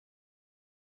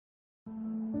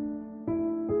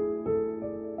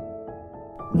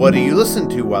What do you listen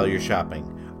to while you're shopping?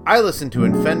 I listen to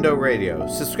Infendo Radio.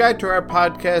 Subscribe to our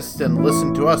podcast and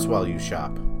listen to us while you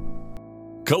shop.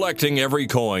 Collecting every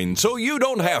coin so you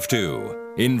don't have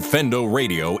to. Infendo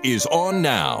Radio is on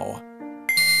now.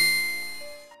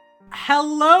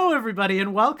 Hello, everybody,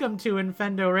 and welcome to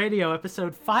Infendo Radio,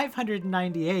 episode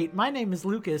 598. My name is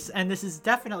Lucas, and this is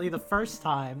definitely the first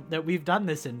time that we've done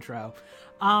this intro.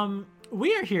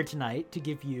 We are here tonight to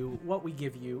give you what we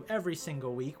give you every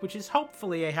single week, which is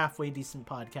hopefully a halfway decent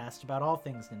podcast about all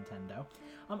things Nintendo.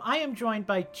 I am joined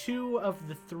by two of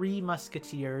the three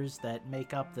musketeers that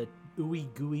make up the ooey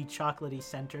gooey chocolatey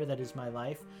center that is my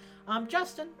life.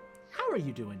 Justin, how are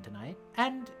you doing tonight?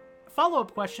 And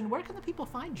follow-up question, where can the people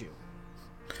find you?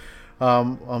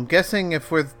 I'm guessing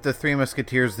if we're the three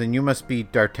musketeers, then you must be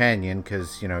D'Artagnan,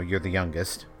 because, you're the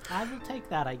youngest. I will take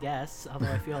that, I guess,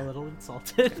 although I feel a little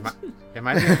insulted. Am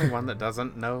I the only one that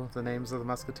doesn't know the names of the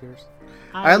Musketeers?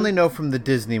 I only know from the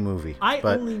Disney movie. I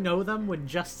only know them when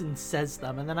Justin says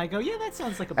them, and then I go, yeah, that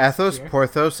sounds like a Athos, Musketeer.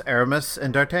 Porthos, Aramis,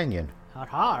 and D'Artagnan.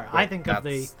 Har. I think of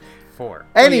the... four.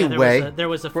 Anyway... Oh, yeah, there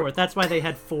was a fourth. That's why they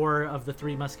had four of the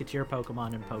three Musketeer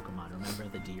Pokemon in Pokemon. Remember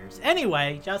the deers.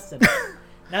 Anyway, Justin...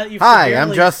 Now that you've Hi,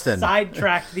 I'm Justin.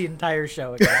 Sidetracked the entire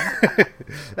show again.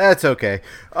 That's okay.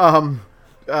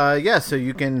 So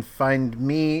you can find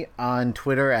me on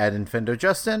Twitter at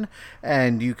InfendoJustin,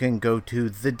 and you can go to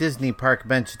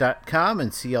thedisneyparkbench.com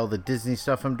and see all the Disney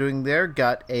stuff I'm doing there.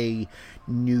 Got a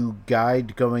new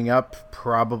guide going up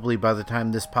probably by the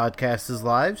time this podcast is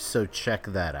live, so check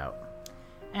that out.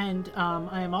 And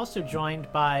I am also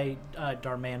joined by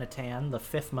Darmanitan, the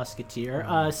fifth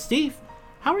musketeer. Steve,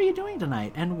 how are you doing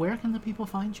tonight, and where can the people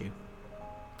find you?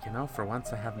 For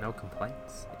once I have no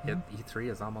complaints.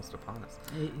 E3 is almost upon us.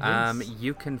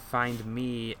 You can find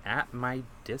me at my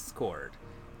Discord.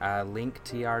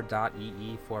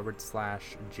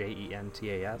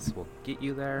 linktr.ee/JENTAS will get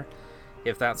you there.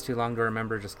 If that's too long to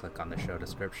remember, just click on the show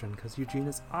description, because Eugene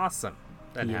is awesome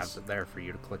and has it there for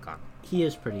you to click on. He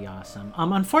is pretty awesome.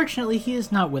 Unfortunately, he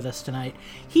is not with us tonight.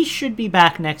 He should be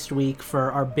back next week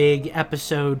for our big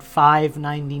episode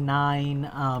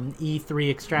 599 E3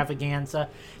 extravaganza.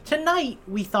 Tonight,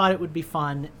 we thought it would be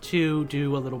fun to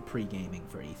do a little pre-gaming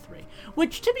for E3,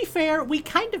 which, to be fair, we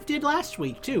kind of did last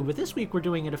week, too, but this week we're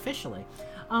doing it officially.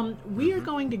 We are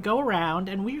going to go around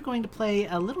and we are going to play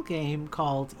a little game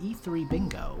called E3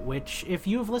 Bingo, which, if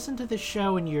you have listened to this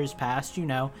show in years past, you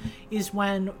know, is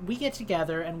when we get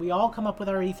together and we all come up with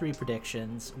our E3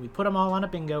 predictions. We put them all on a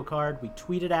bingo card. We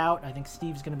tweet it out. I think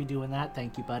Steve's going to be doing that.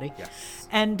 Thank you, buddy. Yes.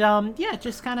 And,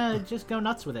 just go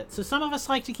nuts with it. So some of us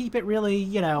like to keep it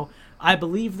really, I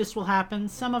believe this will happen.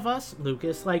 Some of us,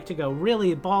 Lucas, like to go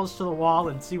really balls to the wall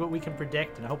and see what we can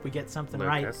predict and hope we get something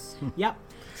Lucas. right. Yep.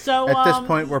 So at this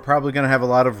point, we're probably going to have a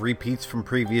lot of repeats from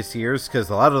previous years, because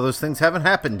a lot of those things haven't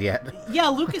happened yet. Yeah,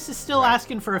 Lucas is still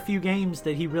asking for a few games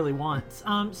that he really wants.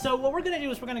 So what we're going to do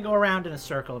is we're going to go around in a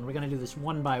circle, and we're going to do this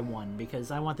one by one,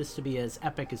 because I want this to be as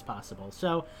epic as possible.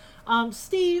 So,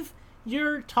 Steve,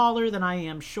 you're taller than I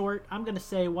am short. I'm going to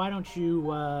say, why don't you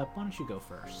go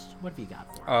first? What have you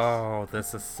got for us? Oh,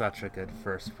 this is such a good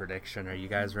first prediction. Are you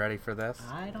guys ready for this?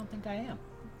 I don't think I am.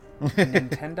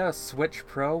 Nintendo Switch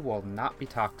Pro will not be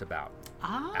talked about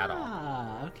at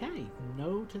all. Okay.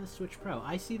 No to the Switch Pro.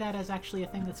 I see that as actually a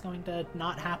thing that's going to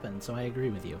not happen, so I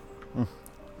agree with you.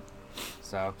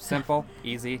 So, simple,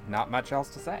 easy, not much else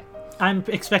to say. I'm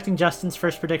expecting Justin's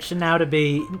first prediction now to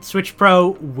be Switch Pro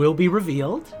will be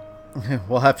revealed.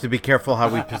 We'll have to be careful how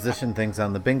we position things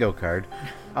on the bingo card.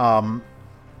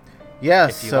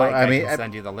 If you like, I can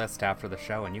send you the list after the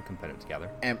show and you can put it together.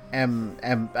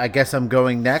 I guess I'm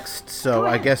going next, so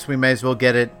I guess we may as well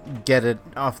get it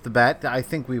off the bat. I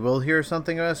think we will hear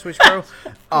something about Switch Pro,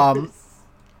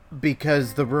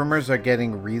 because the rumors are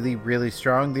getting really, really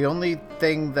strong. The only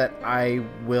thing that I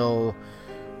will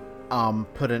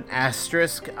put an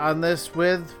asterisk on this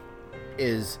with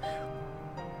is,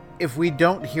 if we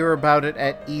don't hear about it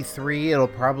at E3, it'll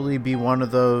probably be one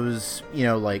of those,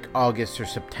 like August or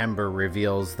September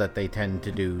reveals that they tend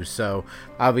to do. So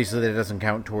obviously that doesn't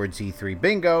count towards E3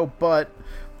 bingo, but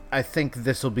I think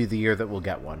this will be the year that we'll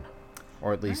get one,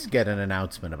 or at least get an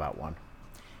announcement about one.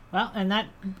 Well, and that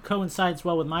coincides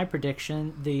well with my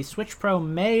prediction. The Switch Pro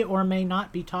may or may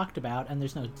not be talked about, and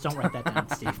don't write that down,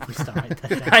 Steve. Please don't write that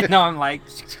down. I know, I'm like...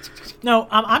 No,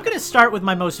 I'm going to start with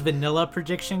my most vanilla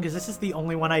prediction, because this is the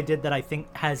only one I did that I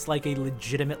think has, like, a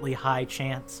legitimately high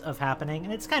chance of happening,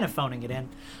 and it's kind of phoning it in.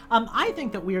 I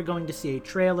think that we are going to see a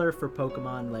trailer for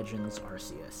Pokemon Legends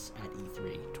Arceus at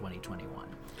E3 2021.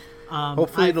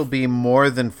 Hopefully it'll be more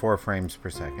than 4 frames per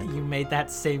second. You made that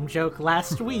same joke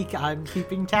last week. I'm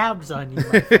keeping tabs on you,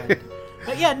 my friend.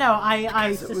 But yeah, no, I It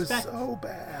was suspect so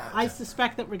bad. I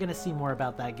suspect that we're going to see more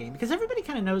about that game because everybody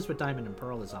kind of knows what Diamond and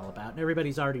Pearl is all about, and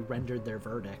everybody's already rendered their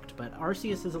verdict. But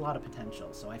Arceus has a lot of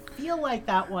potential, so I feel like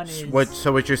that one is.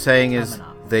 So what you're saying is coming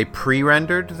up. they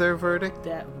pre-rendered their verdict?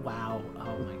 Wow!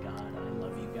 Oh my God! I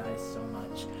love you guys so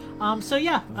much. So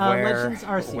yeah, Legends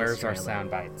Arceus. Where's trailer. our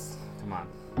sound bites? Come on.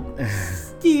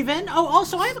 Steven. Oh,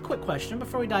 also, I have a quick question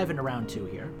before we dive into round 2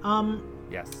 here.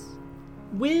 Yes.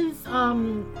 With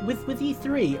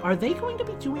E3, are they going to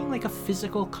be doing like a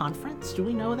physical conference? Do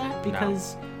we know that?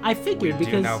 Because I figured We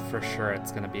do know for sure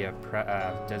it's going to be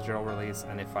a digital release,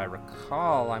 and if I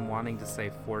recall, I'm wanting to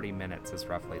say 40 minutes is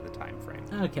roughly the time frame.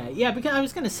 Okay, yeah, because I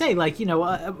was going to say, like, you know,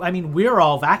 I mean, we're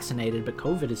all vaccinated, but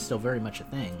COVID is still very much a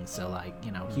thing, so, like,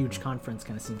 you know, huge conference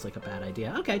kind of seems like a bad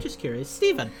idea. Okay, just curious.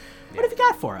 Steven, what have you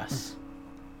got for us?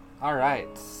 All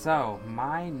right, so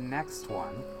my next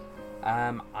one,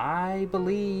 I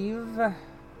believe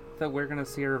that we're going to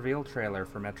see a reveal trailer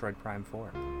for Metroid Prime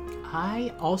 4.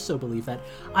 I also believe that.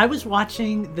 I was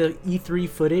watching the E3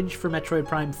 footage for Metroid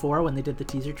Prime 4 when they did the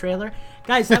teaser trailer.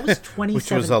 Guys, that was 2017. Which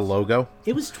was a logo?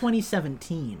 It was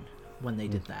 2017 when they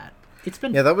did that. It's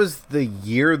been Yeah, that was the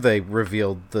year they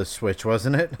revealed the Switch,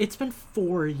 wasn't it? It's been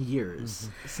 4 years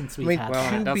since we've had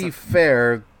well, that. To be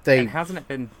fair, And hasn't it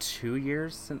been 2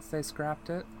 years since they scrapped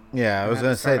it? Yeah, I was had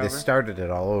going to to say start they over? started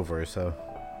it all over, so...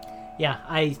 Yeah,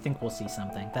 I think we'll see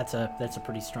something. That's a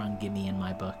pretty strong gimme in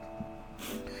my book.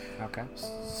 Okay.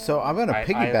 So I'm going to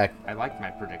piggyback... I like my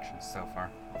predictions so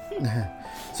far.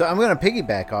 So I'm going to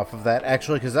piggyback off of that,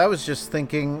 actually, because I was just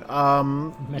thinking...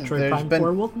 Metroid Prime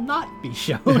 4 will not be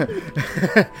shown.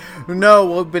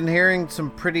 No, we've been hearing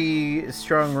some pretty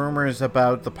strong rumors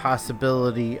about the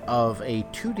possibility of a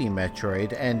 2D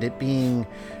Metroid, and it being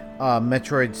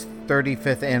Metroid's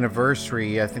 35th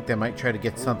anniversary. I think they might try to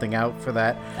get something out for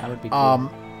that. That would be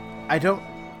cool.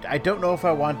 I don't know if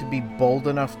I want to be bold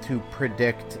enough to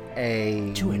predict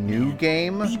a Do it, new man.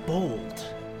 game, Be bold.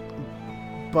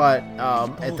 but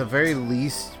at the very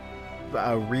least,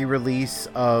 a re-release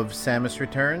of Samus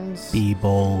Returns. Be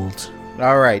bold.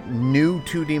 All right, new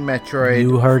 2D Metroid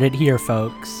You heard it here,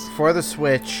 folks. for the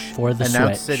Switch. For the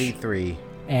announced Switch. at E3.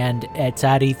 And it's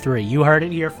at E3. You heard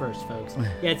it here first, folks.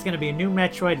 Yeah, it's going to be a new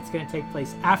Metroid. It's going to take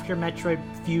place after Metroid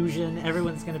Fusion.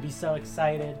 Everyone's going to be so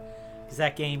excited because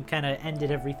that game kind of ended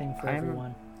everything for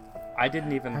everyone. I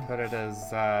didn't even put it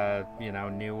as,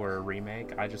 new or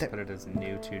remake. I just put it as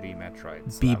new 2D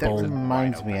Metroid. So Be That bold.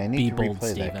 reminds me, I Be need to bold,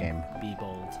 replay Steven. that game. Be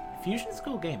bold. Fusion's a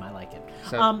cool game. I like it.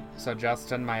 So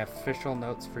Justin, my official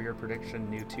notes for your prediction,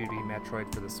 new 2D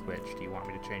Metroid for the Switch. Do you want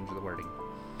me to change the wording?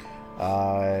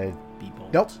 Be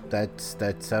bold. Nope,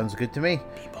 that sounds good to me.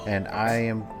 And I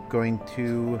am going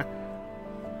to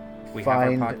We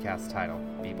find... have our podcast title,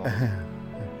 Be Bold.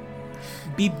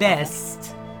 Be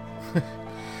best.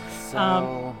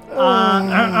 So,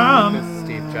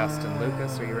 Steve, Justin,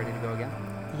 Lucas, are you ready to go again?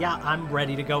 Yeah, I'm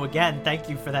ready to go again. Thank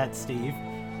you for that, Steve.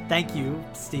 Thank you,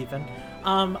 Stephen.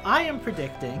 I am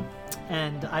predicting,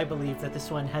 and I believe that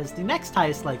this one has the next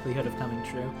highest likelihood of coming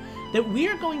true, that we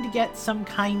are going to get some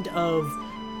kind of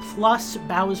plus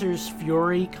Bowser's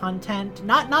Fury content.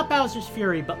 Not Bowser's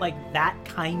Fury, but like that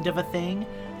kind of a thing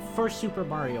for Super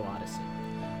Mario Odyssey.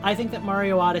 I think that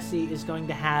Mario Odyssey is going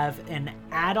to have an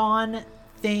add-on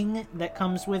thing that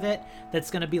comes with it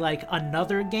that's going to be like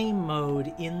another game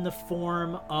mode in the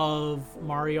form of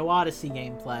Mario Odyssey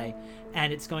gameplay,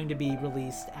 and it's going to be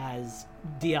released as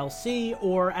DLC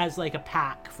or as like a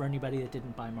pack for anybody that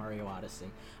didn't buy Mario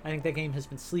Odyssey. I think that game has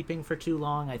been sleeping for too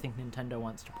long. I think Nintendo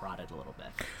wants to prod it a little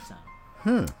bit. So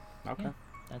Okay. yeah,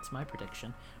 that's my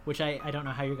prediction, which I don't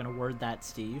know how you're going to word that,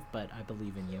 Steve, but I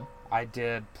believe in you. I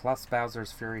did plus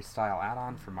Bowser's Fury style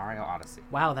add-on for Mario Odyssey.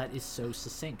 Wow, that is so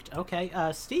succinct. Okay,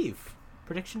 Steve,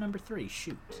 prediction number 3,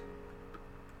 shoot.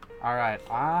 All right,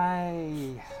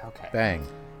 okay. Bang.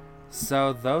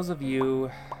 So those of you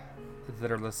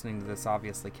that are listening to this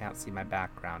obviously can't see my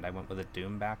background. I went with a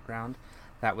Doom background.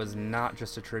 That was not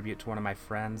just a tribute to one of my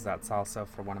friends, that's also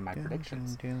for one of my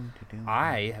predictions.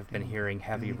 I have been hearing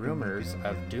heavy rumors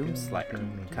of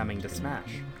Doomslayer coming to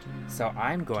Smash. So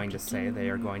I'm going to say they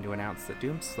are going to announce that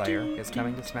Doomslayer is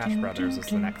coming to Smash Brothers as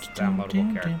the next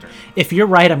downloadable character. If you're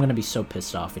right, I'm going to be so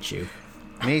pissed off at you.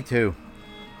 Me too.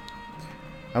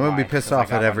 I'm going to Why? be pissed 'Cause I off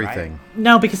got at one right? everything.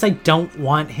 No, because I don't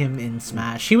want him in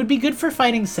Smash. He would be good for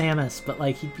fighting Samus, but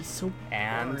like he'd be so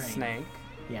And boring. Snake.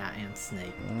 Yeah, and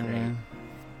Snake. Great.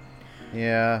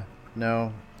 Yeah,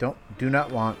 no, do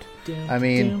not want. I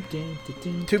mean,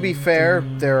 to be fair,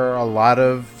 there are a lot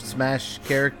of Smash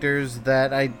characters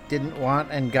that I didn't want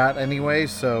and got anyway,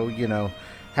 so,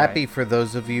 happy Right. for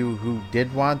those of you who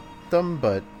did want them,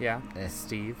 but Yeah,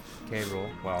 Steve, K. Rool.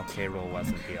 Well, K. Rool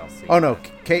wasn't DLC. oh no,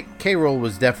 K. Rool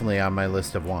was definitely on my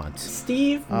list of wants.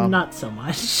 Steve, not so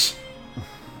much.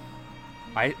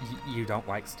 You don't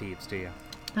like Steve's, do you?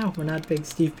 No, we're not big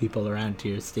Steve people around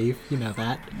here, Steve. You know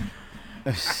that.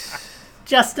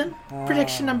 Justin,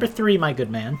 prediction number 3, my good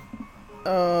man.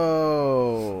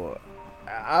 Oh,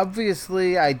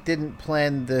 obviously I didn't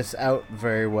plan this out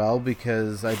very well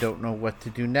because I don't know what to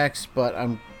do next, but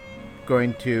I'm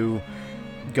going to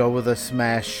go with a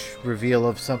Smash reveal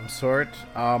of some sort.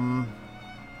 Honestly,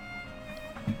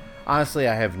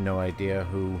 I have no idea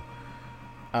who.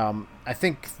 I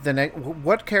think the next.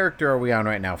 What character are we on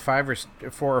right now? 4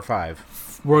 or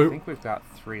 5? I think we've got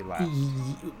 3 left.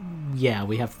 Yeah,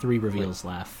 we have 3 reveals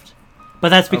left. But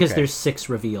that's because Okay. there's 6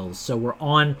 reveals, so we're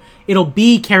on... It'll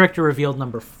be character revealed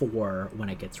number 4 when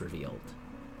it gets revealed.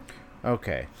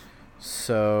 Okay,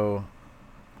 so...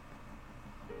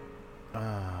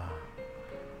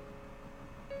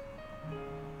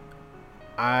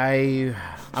 I'm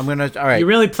gonna... Alright. You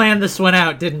really planned this one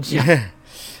out, didn't you?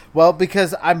 Well,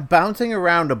 because I'm bouncing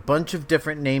around a bunch of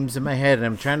different names in my head, and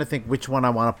I'm trying to think which one I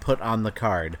want to put on the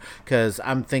card. Because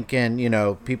I'm thinking,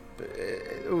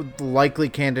 likely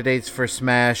candidates for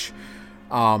Smash,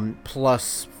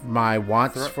 plus my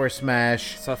wants for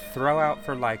Smash. So throw out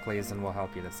for likelies and we'll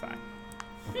help you decide.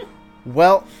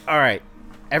 Well, all right.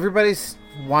 Everybody's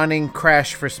wanting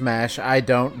Crash for Smash. I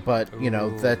don't, but,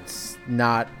 that's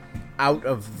not out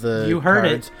of the You heard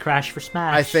cards. it. Crash for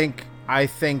Smash. I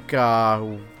think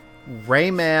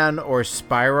Rayman or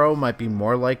Spyro might be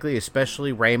more likely,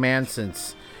 especially Rayman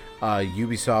since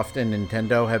Ubisoft and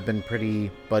Nintendo have been pretty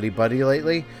buddy-buddy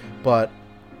lately. But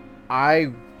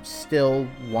I still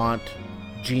want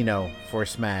Geno for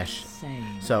Smash. Same.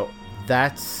 So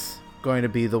that's going to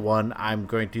be the one I'm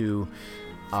going to...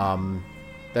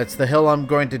 that's the hill I'm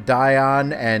going to die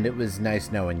on, and it was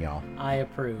nice knowing y'all. I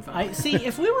approve. See,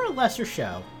 if we were a lesser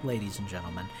show, ladies and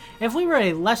gentlemen, if we were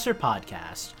a lesser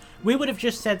podcast, we would have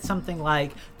just said something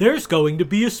like, there's going to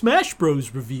be a Smash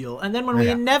Bros. Reveal. And then when we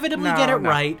inevitably get it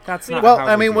right... That's not Well, how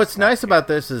I we mean, do what's stuff nice here. about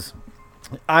this is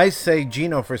I say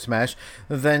Geno for Smash,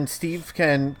 then Steve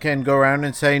can go around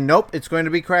and say, nope, it's going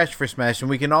to be Crash for Smash, and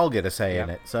we can all get a say in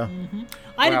it. So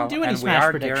I didn't do any and Smash we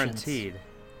are predictions.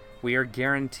 We are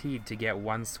guaranteed to get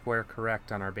 1 square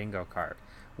correct on our bingo card.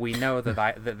 We know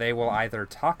that they will either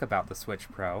talk about the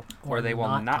Switch Pro or they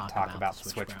will not talk about the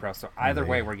Switch Pro. So either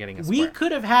way, we're getting a square. We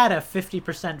could have had a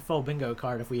 50% full bingo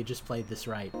card if we had just played this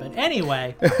right. But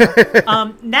anyway,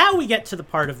 now we get to the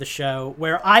part of the show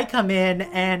where I come in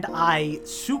and I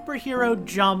superhero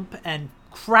jump and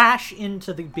crash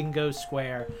into the bingo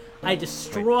square. I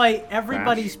destroy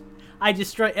everybody's... I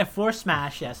destroy for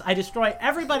Smash, yes. I destroy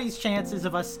everybody's chances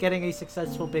of us getting a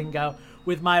successful bingo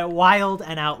with my wild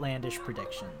and outlandish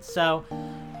predictions. So,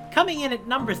 coming in at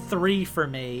number 3 for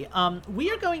me, we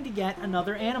are going to get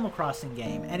another Animal Crossing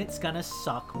game, and it's gonna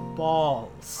suck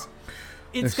balls.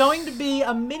 It's going to be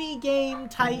a mini game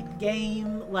type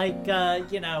game, like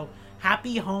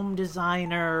Happy Home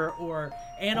Designer or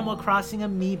Animal Crossing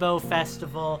Amiibo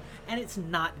Festival, and it's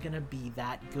not going to be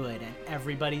that good, and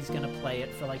everybody's going to play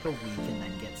it for like a week and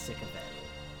then get sick of it.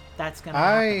 That's going to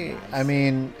happen, guys. I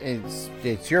mean,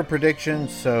 it's your prediction,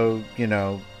 so,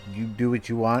 you do what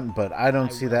you want, but I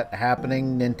don't see that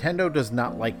happening. Nintendo does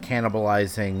not like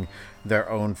cannibalizing their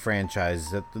own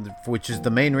franchise, which is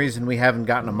the main reason we haven't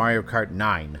gotten a Mario Kart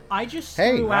 9. I just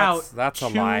threw out That's a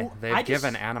two- lie. They've I just-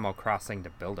 given Animal Crossing to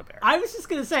Build-A-Bear. I was just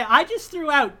going to say, I just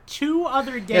threw out 2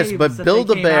 other games. Yes, but that they came out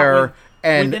Build-A-Bear with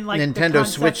and within, like, the Nintendo concept-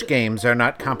 Switch games are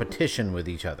not competition with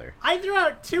each other. I threw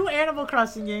out 2 Animal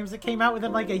Crossing games that came out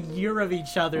within like a year of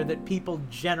each other that people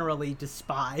generally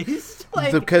despised.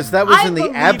 Like, Because that was I in the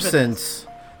believe in absence.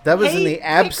 That was in Hey, the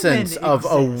absence Pikmin of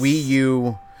a exists. Wii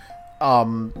U,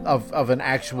 of an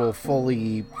actual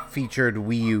fully featured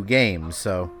Wii U game.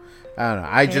 So I don't know.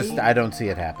 I don't see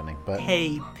it happening. But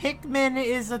Hey, Pikmin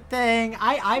is a thing.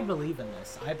 I believe in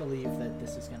this. I believe that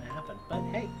this is going to happen. But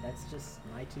hey, that's just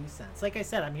my 2 cents. Like I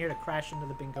said, I'm here to crash into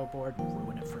the bingo board and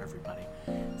ruin it for everybody.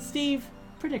 Steve,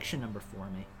 prediction number 4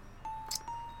 me.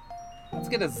 Let's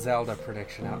get a Zelda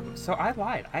prediction out. So I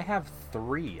lied. I have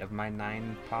 3 of my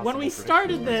 9 possible When we predictions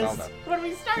started for this, Zelda.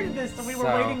 and we were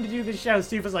So- waiting to do the show,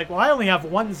 Steve was like, "Well, I only have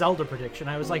 1 Zelda prediction."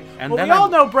 I was like, And "Well, then we all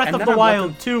I'm- know Breath and of then the I'm Wild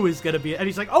looking- 2 is going to be," and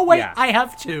he's like, "Oh wait, Yeah. I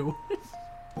have 2."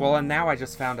 Well, and now I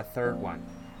just found a 3rd one.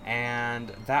 And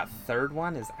that 3rd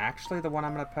one is actually the one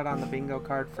I'm going to put on the bingo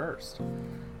card first.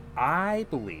 I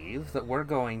believe that we're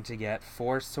going to get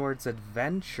Four Swords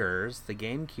Adventures, the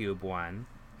GameCube one,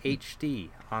 HD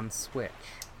on Switch.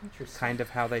 Interesting. Kind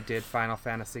of how they did Final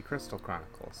Fantasy Crystal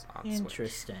Chronicles on Switch.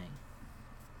 Interesting.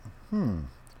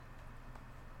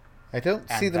 I don't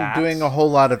And see them that doing a whole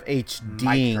lot of mic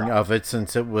HDing drop. of it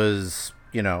since it was,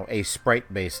 a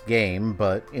sprite-based game,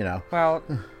 but, Well,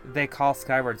 they call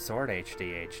Skyward Sword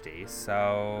HD,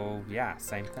 so yeah,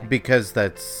 same thing. because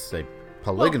that's a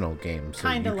polygonal game, so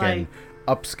you kinda can like-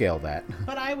 upscale that.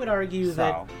 But I would argue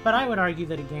So-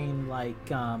 that a game like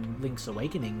Link's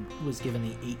Awakening was given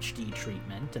the HD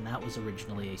treatment, and that was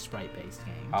originally a sprite-based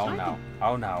game. So Oh I no! think-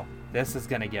 Oh no! This is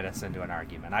gonna get us into an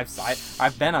argument.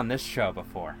 I've been on this show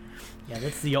before, Yeah,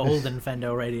 that's the old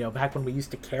Infendo Radio, back when we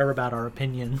used to care about our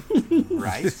opinion.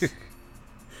 right?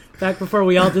 Back before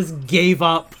we all just gave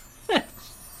up.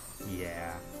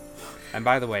 Yeah. And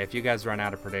by the way, if you guys run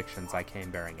out of predictions, I came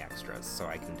bearing extras, so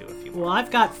I can do a few more. Well, I've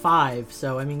got 5,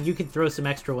 so I mean, you could throw some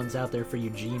extra ones out there for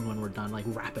Eugene when we're done, like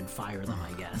rapid fire them,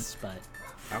 I guess. But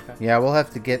Okay. Yeah, we'll have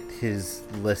to get his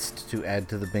list to add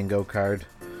to the bingo card.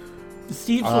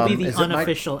 Steve's will be the is it my-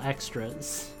 unofficial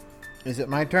extras. Is it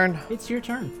my turn? It's your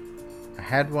turn. I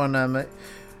had one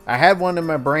in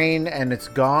my brain and it's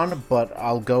gone, but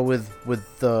I'll go with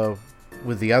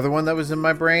the other one that was in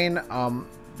my brain.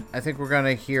 I think we're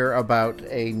gonna hear about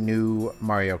a new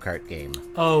Mario Kart game.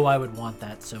 Oh, I would want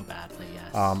that so badly.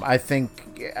 Yes. I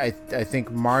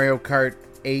think Mario Kart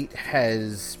 8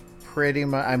 has pretty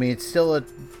much. I mean, it's still a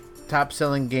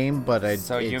top-selling game, but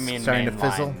So it's you mean starting to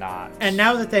mainline, fizzle. not? And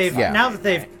now that they've Yeah. now that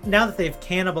they've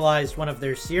cannibalized one of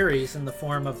their series in the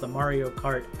form of the Mario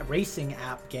Kart racing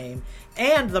app game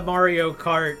and the Mario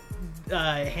Kart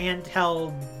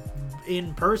handheld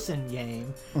in-person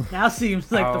game, now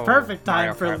seems like the Oh, perfect time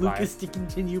Mario for Kart Lucas Live. to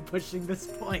continue pushing this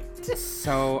point.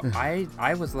 So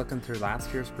I was looking through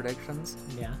last year's predictions.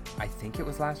 Yeah. I think it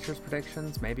was last year's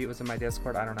predictions. Maybe it was in my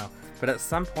Discord. I don't know. But at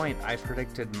some point, I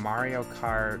predicted Mario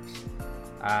Kart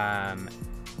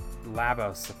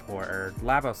Labo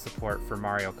support for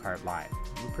Mario Kart Live.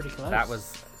 You're pretty close.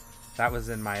 That was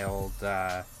in my old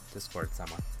Discord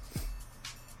somewhere.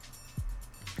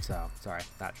 So sorry,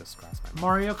 that just crossed my mind.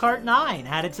 Mario Kart 9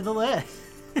 added to the list.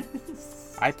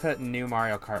 I put new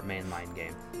Mario Kart mainline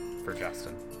game for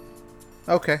Justin.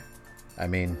 Okay. I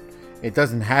mean, it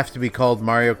doesn't have to be called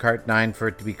Mario Kart 9 for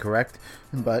it to be correct,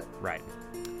 but Right.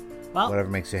 Well, whatever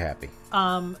makes you happy.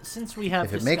 since we have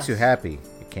If it makes you discussed- happy,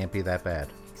 it can't be that bad.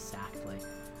 Exactly.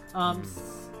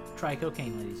 Try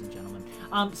cocaine, ladies and gentlemen.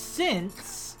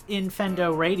 Since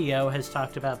Infendo Radio has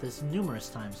talked about this numerous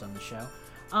times on the show,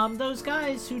 those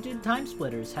guys who did Time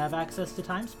Splitters have access to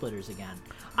Time Splitters again.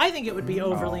 I think it would be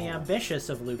overly ambitious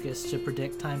of Lucas to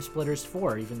predict Time Splitters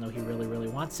 4, even though he really, really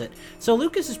wants it. So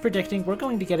Lucas is predicting we're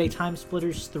going to get a Time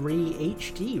Splitters 3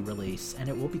 HD release, and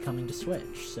it will be coming to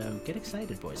Switch. So get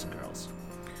excited, boys and girls.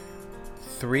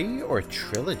 3 or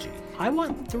trilogy? I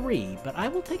want 3, but I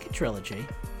will take a trilogy.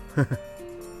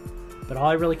 But all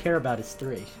I really care about is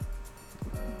 3.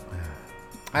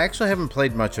 I actually haven't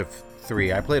played much of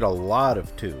 3. I played a lot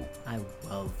of 2. I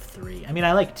love 3. I mean,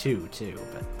 I like 2 too,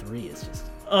 but 3 is just,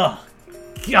 oh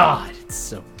God, it's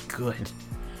so good.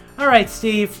 All right,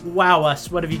 Steve, wow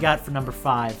us. What have you got for number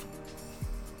 5?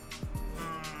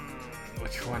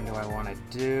 Which one do I want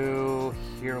to do?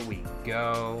 Here we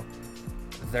go.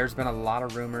 There's been a lot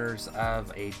of rumors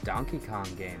of a Donkey Kong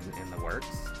game in the works.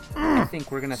 I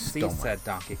think we're gonna see Stole my- said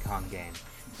Donkey Kong game.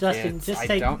 Justin, It's- just I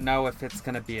take. don't know if it's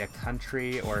gonna be a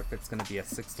country or if it's gonna be a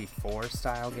 64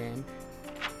 style game.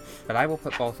 But I will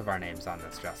put both of our names on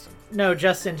this, Justin. No,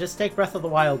 Justin, just take Breath of the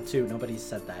Wild 2. Nobody's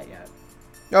said that yet.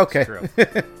 Okay. True.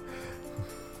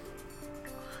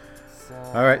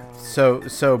 All right.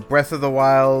 So Breath of the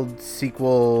Wild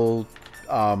sequel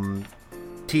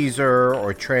teaser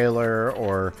or trailer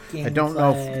or I don't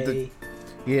know if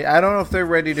I don't know if they're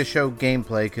ready to show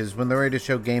gameplay, because when they're ready to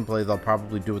show gameplay, they'll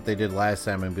probably do what they did last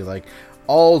time and be like,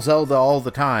 all Zelda all the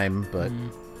time. But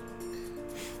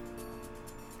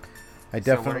I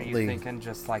So what are definitely, you thinking?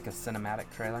 Just like a cinematic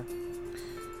trailer?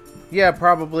 yeah,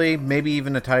 probably, maybe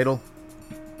even a title.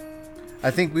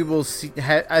 I think we will see.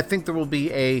 I think there will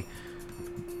be a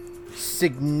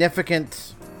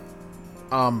significant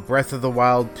Breath of the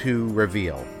Wild 2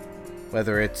 reveal.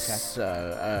 Whether it's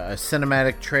a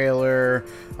cinematic trailer,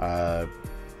 a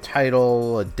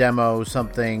title, a demo,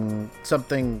 something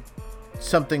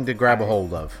to grab a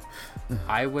hold of.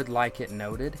 I would like it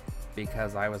noted,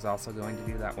 because I was also going to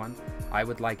do that one. I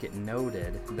would like it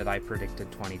noted that I predicted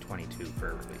 2022 for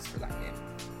a release for that game.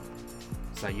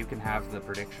 So you can have the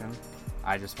prediction.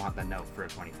 I just want the note for a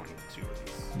 2022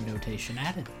 release. Notation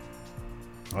added.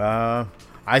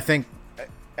 I think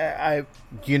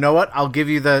you know what? I'll give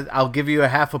you a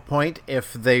half a point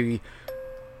if they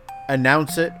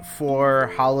announce it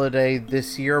for holiday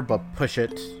this year, but push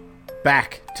it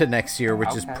back to next year,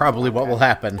 which is probably what will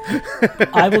happen.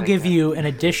 I will give you an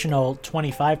additional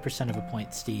 25% of a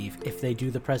point, Steve, if they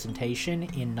do the presentation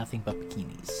in Nothing But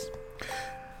Bikinis.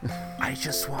 I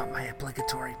just want my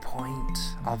obligatory point.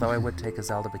 Although I would take a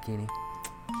Zelda bikini.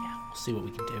 Yeah, we'll see what we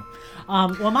can do.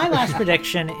 Well, my last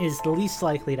prediction is the least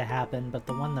likely to happen, but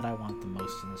the one that I want the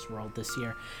most in this world this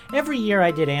year. Every year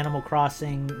I did Animal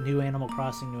Crossing, new Animal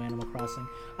Crossing, new Animal Crossing.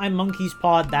 I monkey's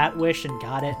pawed that wish and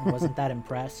got it and wasn't that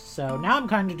impressed. So now I'm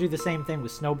going to do the same thing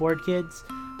with Snowboard Kids.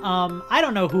 I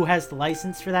don't know who has the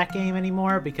license for that game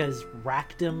anymore because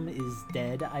Rackham is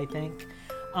dead, I think.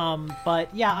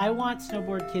 But yeah, I want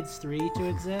Snowboard Kids 3 to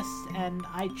exist, and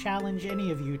I challenge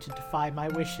any of you to defy my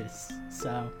wishes.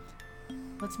 So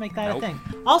let's make that a thing.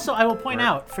 Also, I will point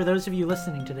out, for those of you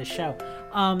listening to this show,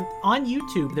 on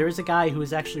YouTube, there is a guy who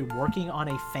is actually working on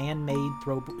a fan-made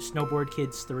Snowboard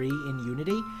Kids 3 in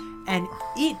Unity, and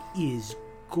it is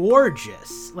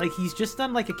gorgeous. Like, he's just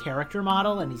done like a character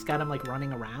model, and he's got him like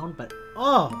running around, but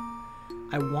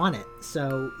I want it.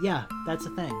 So yeah, that's a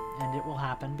thing, and it will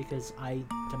happen because I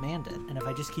demand it. And if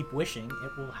I just keep wishing,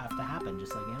 it will have to happen,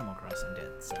 just like Animal Crossing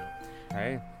did. So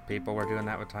hey, people were doing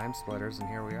that with Time Splitters, and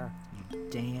here we are. You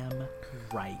damn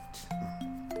right.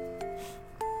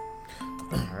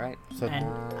 All right. So, And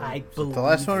I believe the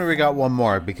last one, we got one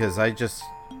more because I just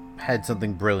had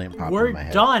something brilliant pop we're in my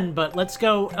head. done, but let's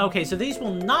go. Okay, so these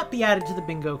will not be added to the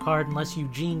bingo card unless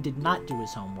Eugene did not do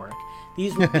his homework.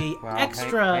 These will be Well,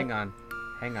 extra. Hang on.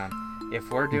 If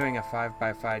we're doing a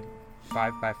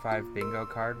 5x5 bingo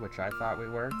card, which I thought we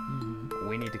were,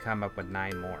 we need to come up with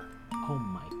 9 more. Oh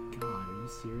my god, are you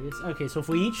serious? Okay, so if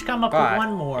we each come up But with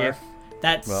one more,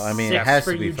 that's Well, I mean, 6 it has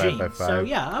for to be Eugene. 5x5. So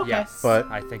yeah, okay. Yes, But-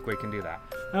 I think we can do that.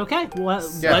 Okay, well,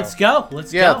 Yeah. let's go.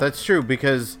 Let's Yeah, go. that's true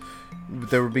because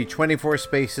there would be 24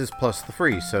 spaces plus the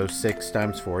free, so 6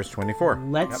 times 4 is 24.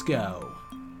 Let's go.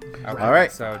 Okay, All right,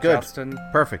 So good. Justin,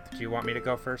 Perfect. do you want me to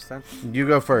go first then? You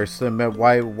go first. Then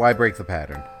why break the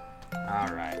pattern? All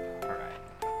right.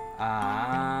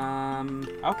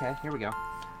 Okay, here we go.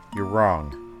 You're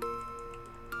wrong.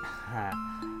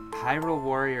 Hyrule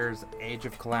Warriors Age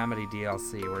of Calamity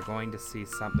DLC. We're going to see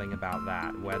something about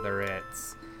that, whether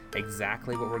it's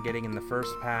exactly what we're getting in the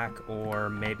first pack or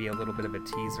maybe a little bit of a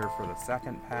teaser for the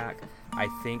second pack. I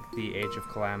think the Age of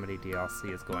Calamity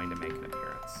DLC is going to make an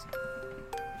appearance.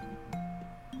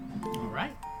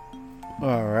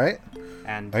 All right.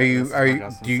 And Do you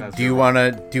you want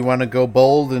to go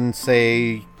bold and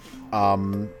say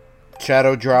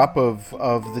shadow drop of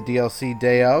the DLC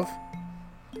day of?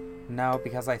 No,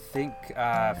 because I think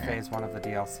Phase 1 of the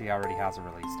DLC already has a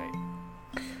release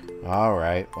date. All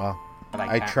right. Well, But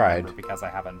I I can't tried. remember because I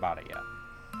haven't bought it yet.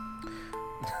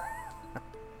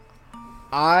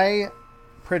 I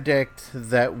predict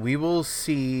that we will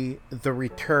see the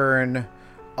return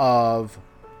of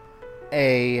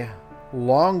a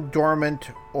long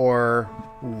dormant or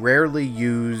rarely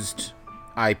used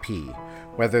IP,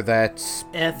 whether that's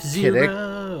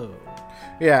F-Zero.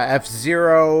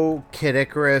 F-Zero, Kid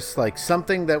Icarus, like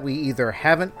something that we either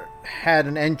haven't had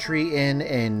an entry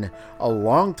in a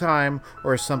long time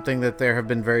or something that there have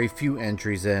been very few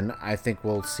entries in. I think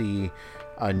we'll see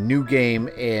a new game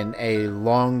in a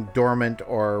long dormant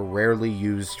or rarely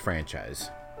used franchise.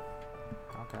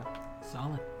 Okay.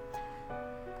 Solid.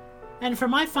 And for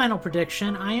my final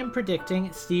prediction, I am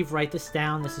predicting, Steve, write this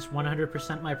down. This is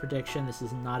 100% my prediction. This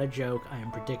is not a joke. I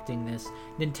am predicting this.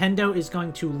 Nintendo is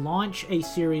going to launch a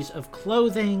series of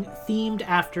clothing themed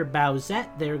after Bowsette.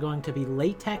 They're going to be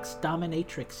latex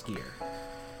dominatrix gear.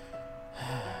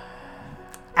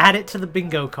 Add it to the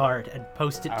bingo card and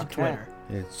post it to Okay. Twitter.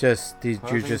 It's just you're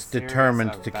Clothing just series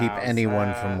determined of to keep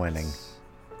anyone from Bowsette, winning.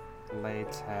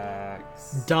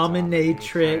 Latex.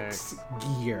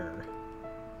 Dominatrix gear.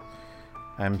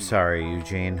 I'm sorry,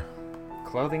 Eugene.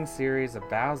 Clothing series of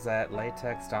Bowsette,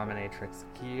 latex dominatrix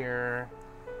gear.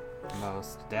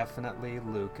 Most definitely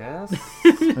Lucas.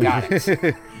 Got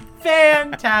it.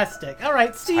 Fantastic. All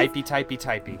right, Steve.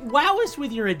 Typey. Wow us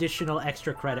with your additional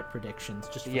extra credit predictions,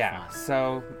 just for Yeah, fun.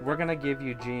 so we're gonna give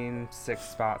Eugene 6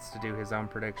 spots to do his own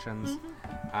predictions.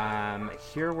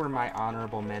 Here were my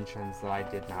honorable mentions that I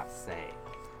did not say.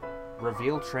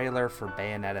 Reveal trailer for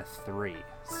Bayonetta 3.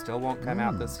 Still won't come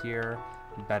out this year,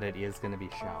 but it is gonna be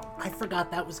shown. I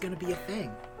forgot that was going to be a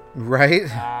thing. Right?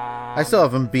 I still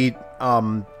haven't beat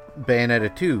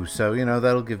Bayonetta 2, so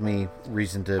that'll give me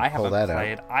reason to I pull haven't that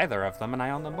played out. either of them, and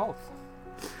I own them both.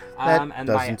 That And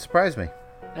doesn't surprise me.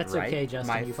 That's Right, okay, Justin.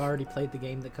 my You've already played the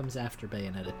game that comes after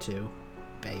Bayonetta 2,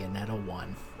 Bayonetta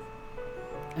 1.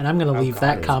 And I'm going to leave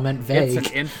that comment vague. It's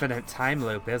an infinite time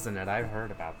loop, isn't it? I've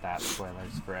heard about that.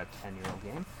 Spoilers for a 10-year-old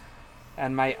game.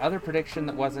 And my other prediction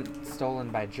that wasn't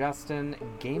stolen by Justin,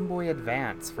 Game Boy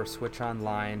Advance for Switch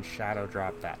Online Shadow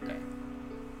Drop that day.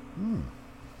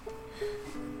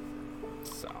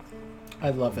 So. I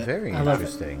love it. Very I love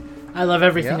interesting. it. I love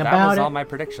everything Yeah, That about was it. all my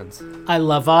predictions. I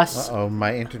love us. Uh-oh,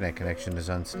 my internet connection is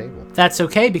unstable. That's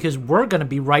okay because we're going to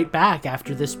be right back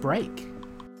after this break.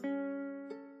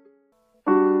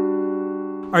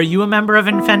 Are you a member of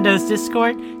Infendo's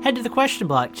Discord? Head to the Question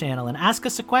Block channel and ask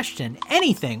us a question.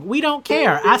 Anything. We don't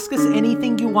care. Ask us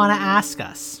anything you want to ask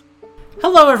us.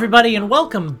 Hello, everybody, and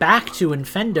welcome back to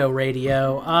Infendo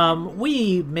Radio.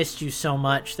 We missed you so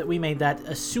much that we made that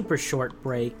a super short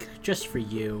break just for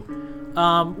you.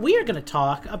 We are going to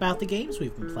talk about the games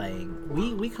we've been playing.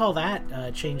 We call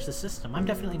that Change the System. I'm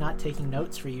definitely not taking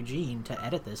notes for Eugene to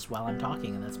edit this while I'm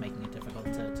talking, and that's making it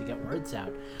difficult to get words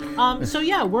out. So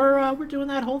yeah, we're doing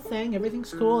that whole thing.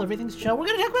 Everything's cool. Everything's chill. We're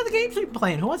going to talk about the games we've been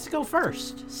playing. Who wants to go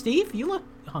first? Steve, you look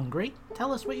hungry.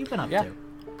 Tell us what you've been up to.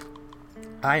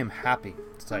 I am happy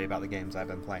to tell you about the games I've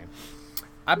been playing.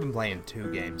 I've been playing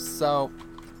 2 games, so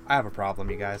I have a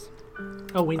problem, you guys.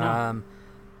 Oh, we know.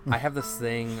 I have this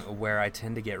thing where I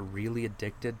tend to get really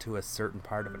addicted to a certain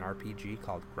part of an RPG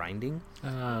called grinding,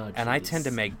 and I tend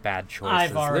to make bad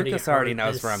choices. Lucas already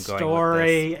knows where I'm going with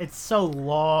this. It's so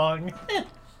long.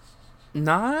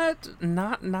 Not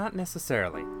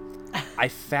necessarily. I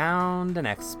found an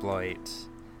exploit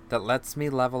that lets me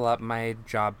level up my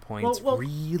job points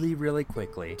really, really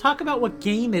quickly. Talk about what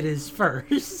game it is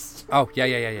first. Oh,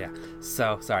 yeah.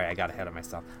 So, sorry, I got ahead of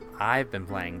myself. I've been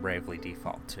playing Bravely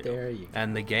Default 2. There you go.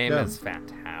 And the game is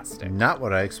fantastic. Not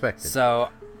what I expected. So,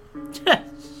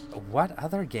 what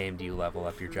other game do you level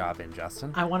up your job in,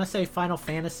 Justin? I want to say Final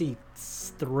Fantasy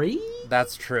 3?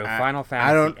 That's true. Final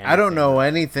Fantasy. I don't know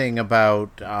anything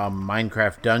about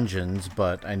Minecraft Dungeons,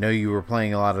 but I know you were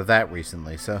playing a lot of that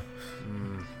recently, so...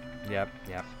 Yep.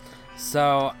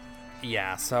 So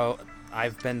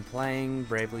I've been playing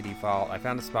Bravely Default. I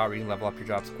found a spot where you can level up your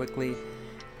jobs quickly.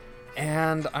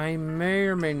 And I may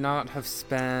or may not have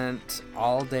spent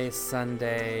all day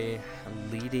Sunday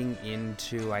leading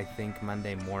into, I think,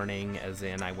 Monday morning, as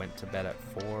in I went to bed at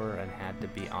 4 and had to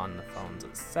be on the phones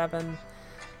at 7.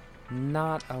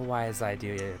 Not a wise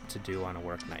idea to do on a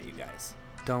work night, you guys.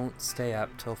 Don't stay up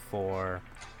till 4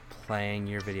 playing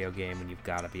your video game when you've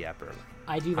got to be up early.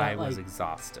 I do that. I was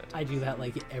exhausted. I do that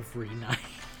like every night.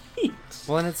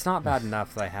 Well, and it's not bad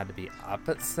enough that I had to be up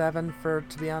at 7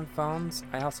 to be on phones.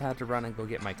 I also had to run and go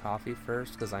get my coffee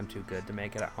first because I'm too good to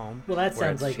make it at home. Well, that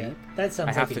sounds like cheap.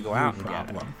 I have to go out and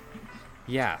problem. get it.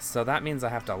 Yeah, so that means I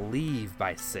have to leave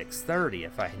by 6:30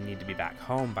 if I need to be back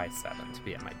home by 7 to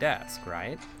be at my desk,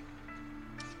 right?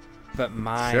 But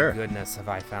my goodness, have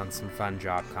I found some fun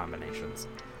job combinations.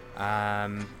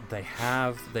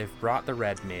 They've brought the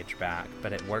Red Mage back,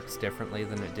 but it works differently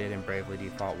than it did in Bravely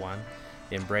Default 1.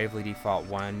 In Bravely Default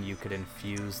 1, you could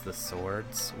infuse the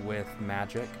swords with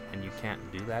magic, and you can't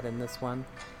do that in this one.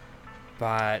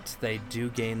 But they do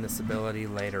gain this ability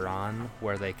later on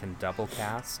where they can double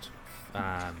cast.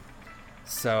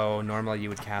 So normally you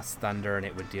would cast Thunder and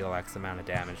it would deal X amount of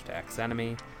damage to X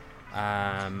enemy.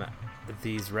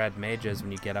 These Red Mages,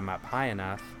 when you get them up high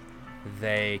enough,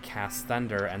 they cast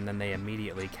Thunder and then they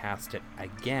immediately cast it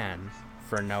again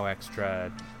for no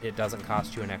extra. It doesn't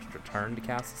cost you an extra turn to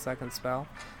cast a second spell,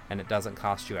 and it doesn't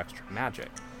cost you extra magic.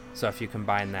 So if you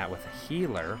combine that with a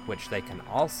healer, which they can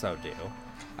also do,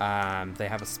 they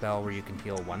have a spell where you can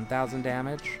heal 1,000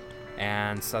 damage,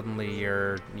 and suddenly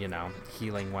you're,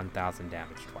 healing 1,000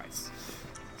 damage twice.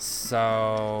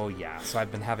 So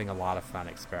I've been having a lot of fun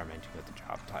experimenting with the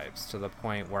job types, to the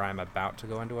point where I'm about to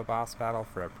go into a boss battle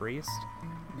for a priest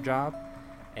job,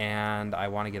 and I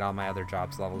want to get all my other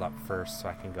jobs leveled up first so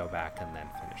I can go back and then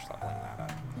finish leveling that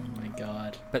up. Oh my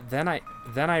god. But then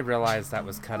I realized that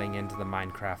was cutting into the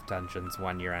Minecraft Dungeons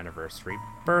 1-year anniversary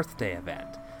birthday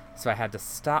event. So I had to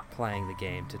stop playing the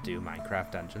game to do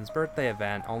Minecraft Dungeons birthday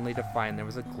event, only to find there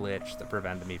was a glitch that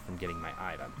prevented me from getting my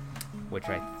item, which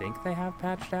I think they have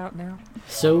patched out now.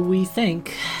 So we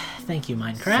think. Thank you,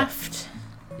 Minecraft.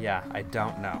 Yeah, I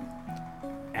don't know.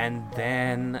 And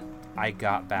then I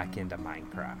got back into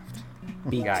Minecraft.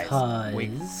 Because...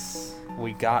 Guys,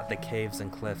 we got the Caves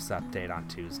and Cliffs update on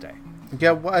Tuesday.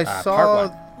 Yeah, well, I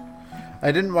saw...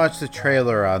 I didn't watch the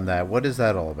trailer on that. What is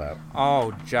that all about?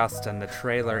 Oh, Justin, the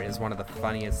trailer is one of the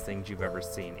funniest things you've ever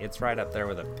seen. It's right up there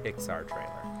with a Pixar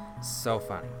trailer. So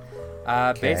funny.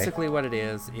 Basically what it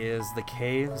is the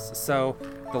caves. So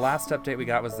the last update we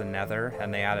got was the Nether,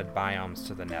 and they added biomes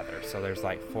to the Nether. So there's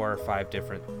like 4 or 5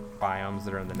 different biomes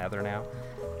that are in the Nether now.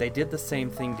 They did the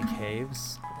same thing to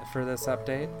caves for this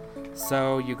update.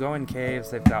 So you go in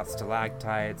caves, they've got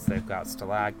stalactites, they've got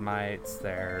stalagmites,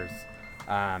 there's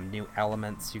new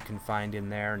elements you can find in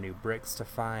there, new bricks to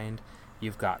find.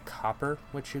 You've got copper,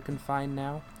 which you can find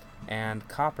now. And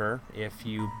copper, if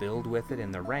you build with it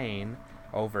in the rain,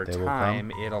 over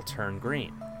time, it'll turn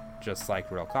green, just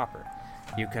like real copper.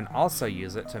 You can also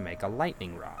use it to make a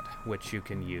lightning rod, which you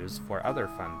can use for other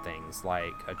fun things,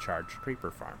 like a charged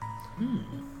creeper farm.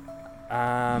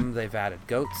 They've added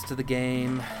goats to the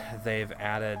game. They've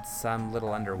added some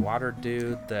little underwater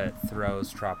dude that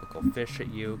throws tropical fish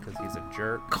at you because he's a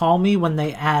jerk. Call me when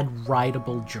they add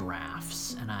rideable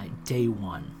giraffes, and day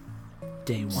one.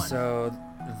 So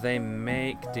they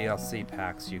make DLC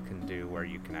packs you can do where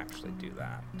you can actually do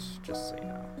that, just so you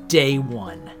know. Day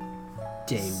one.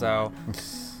 So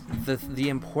the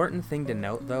important thing to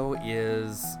note, though,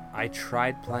 is I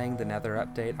tried playing the Nether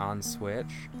update on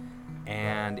Switch,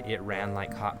 and it ran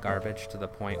like hot garbage to the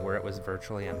point where it was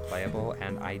virtually unplayable,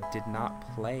 and I did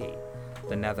not play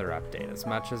the Nether update. As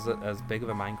much as big of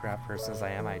a Minecraft person as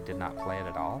I am, I did not play it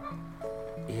at all.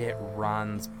 It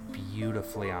runs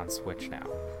beautifully on Switch now.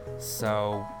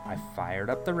 So I fired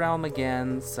up the realm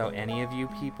again, so any of you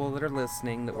people that are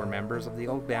listening that were members of the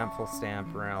old Bamful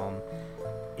Stamp realm,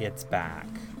 it's back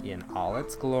in all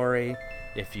its glory.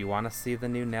 If you want to see the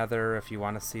new Nether, if you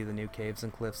want to see the new Caves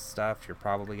and Cliffs stuff, you're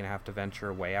probably going to have to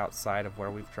venture way outside of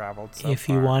where we've traveled so If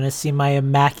far. you want to see my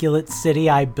immaculate city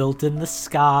I built in the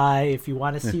sky, if you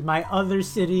want to see my other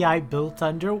city I built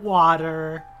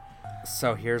underwater.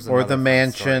 So here's Or another the fun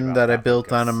mansion story that I about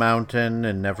built on a because- mountain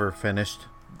and never finished.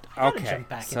 Okay, jump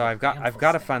back so into I've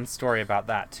got a fun story about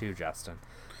that too, Justin.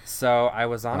 So I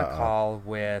was on a call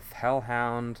with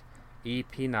Hellhound,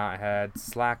 EP Knothead,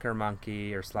 Slacker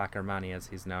Monkey, or Slacker Money as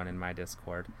he's known in my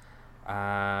Discord.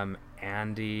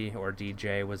 Andy, or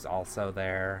DJ, was also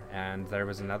there, and there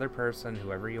was another person,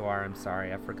 whoever you are, I'm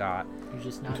sorry, I forgot. You're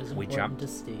just not as We important jumped. to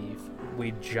Steve.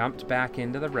 We jumped back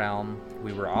into the realm,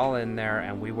 we were all in there,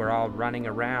 and we were all running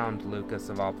around, Lucas,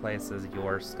 of all places,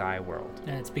 your Sky World.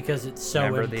 And it's because it's so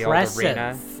Remember the old impressive.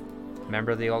 arena?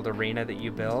 Remember the old arena that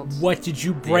you built? What did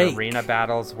you break? The arena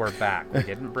battles were back. We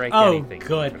didn't break Oh, anything.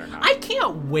 good. believe it or not. I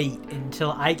can't wait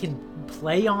until I can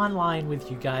play online with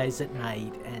you guys at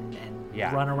night and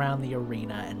Yeah. run around the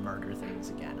arena and murder things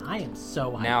again. I am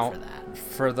so hyped Now, for that.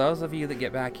 for those of you that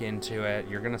get back into it,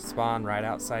 you're going to spawn right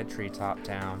outside Treetop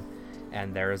Town,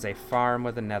 and there is a farm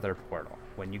with a nether portal.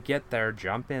 When you get there,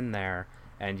 jump in there,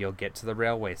 and you'll get to the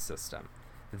railway system.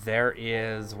 There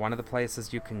is one of the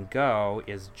places you can go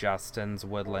is Justin's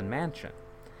Woodland Mansion.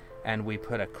 And we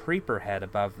put a creeper head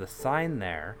above the sign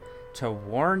there to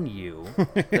warn you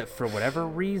that for whatever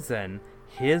reason,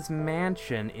 his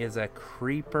mansion is a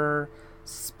creeper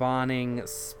spawning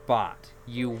spot.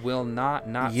 You will not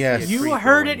Yes. see a You creeper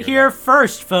heard when it you're here there.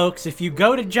 first, folks. If you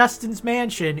go to Justin's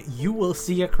mansion, you will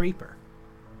see a creeper.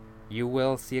 You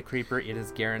will see a creeper. It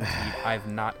is guaranteed.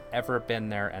 I've not ever been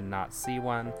there and not see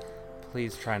one.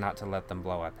 Please try not to let them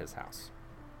blow up his house.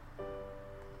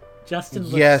 Justin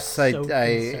looks Yes, so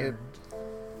concerned.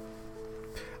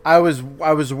 I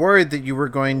was worried that you were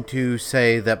going to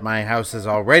say that my house has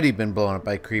already been blown up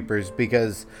by creepers,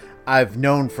 because I've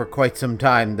known for quite some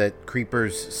time that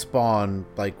creepers spawn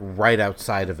like right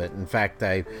outside of it. In fact,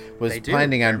 I was They do.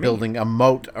 planning on They're building a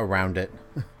moat around it.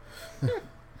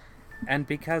 And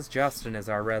because Justin is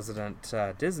our resident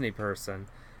Disney person,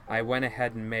 I went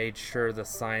ahead and made sure the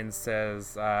sign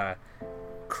says,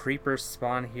 creepers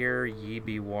spawn here, ye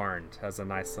be warned, as a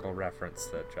nice little reference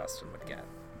that Justin would get.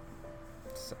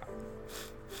 So,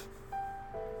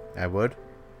 I would.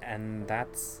 and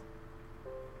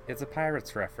it's a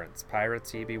Pirates reference.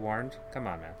 Pirates, ye be warned? Come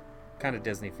on, man. What kind of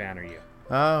Disney fan are you?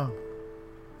 Oh.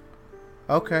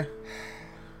 Okay.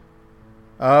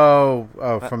 Oh,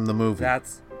 from the movie.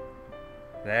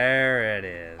 There it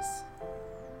is.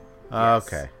 Yes.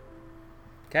 Okay.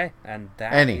 Okay, and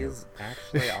that Anywho. is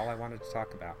actually all I wanted to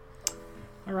talk about.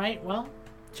 All right, well,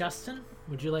 Justin,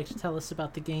 would you like to tell us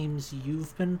about the games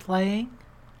you've been playing?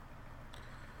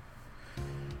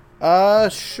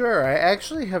 Sure. I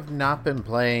actually have not been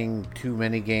playing too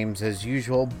many games as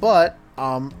usual, but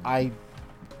I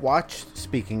watched,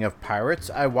 speaking of pirates,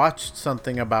 I watched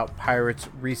something about pirates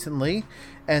recently,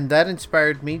 and that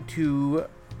inspired me to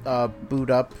boot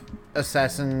up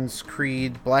Assassin's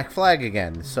Creed Black Flag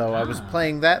again. So I was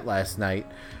playing that last night.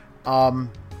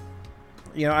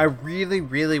 You know, I really,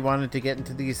 really wanted to get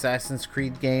into the Assassin's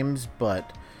Creed games,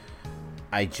 but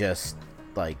I just,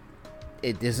 like,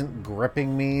 it isn't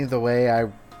gripping me the way I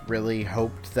really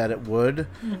hoped that it would.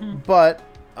 But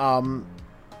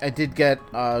I did get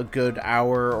a good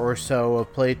hour or so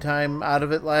of playtime out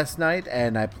of it last night,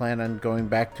 and I plan on going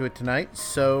back to it tonight.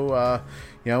 So,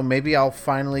 maybe I'll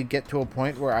finally get to a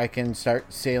point where I can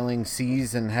start sailing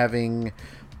seas and having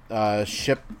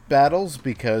ship battles,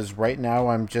 because right now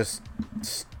I'm just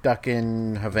stuck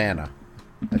in Havana.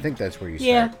 I think that's where you start.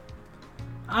 Yeah.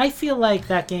 I feel like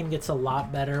that game gets a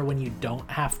lot better when you don't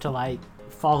have to,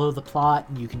 follow the plot,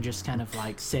 and you can just kind of,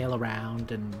 sail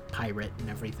around and pirate and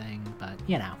everything. But,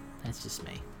 that's just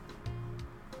me.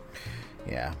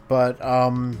 Yeah, but,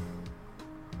 I'm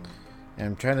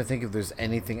trying to think if there's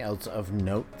anything else of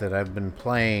note that I've been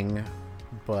playing,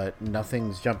 but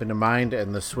nothing's jumping to mind,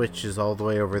 and the Switch is all the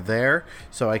way over there,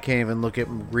 so I can't even look at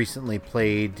recently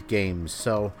played games.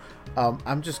 So,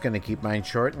 I'm just going to keep mine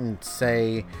short and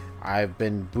say I've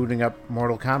been booting up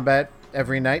Mortal Kombat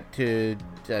every night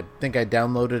I think I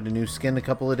downloaded a new skin a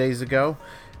couple of days ago,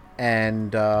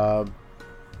 and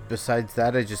besides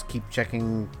that, I just keep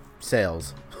checking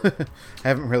sales. I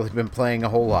haven't really been playing a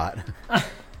whole lot.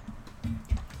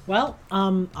 Well,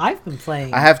 I've been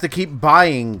playing... I have to keep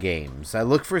buying games. I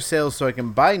look for sales so I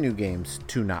can buy new games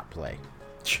to not play.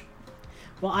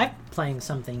 Well, I'm playing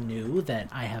something new that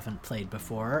I haven't played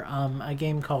before. A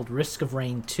game called Risk of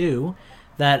Rain 2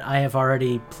 that I have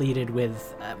already pleaded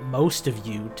with most of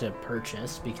you to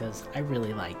purchase because I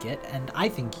really like it, and I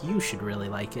think you should really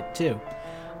like it too.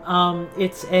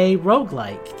 It's a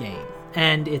roguelike game,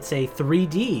 and it's a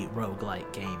 3D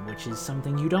roguelike game, which is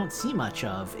something you don't see much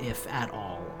of, if at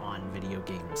all, on video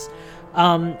games.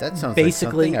 That sounds like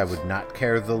something I would not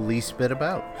care the least bit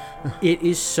about. It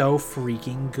is so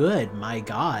freaking good. My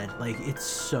God. It's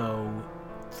so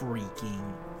freaking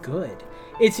good.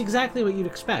 It's exactly what you'd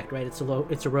expect, right? It's a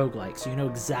roguelike, so you know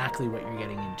exactly what you're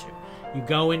getting into. You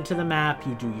go into the map,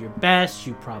 you do your best,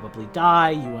 you probably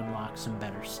die, you unlock some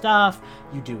better stuff,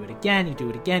 you do it again, you do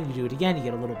it again, you do it again, you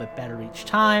get a little bit better each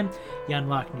time, you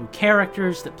unlock new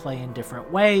characters that play in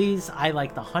different ways. I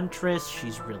like the Huntress,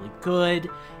 she's really good.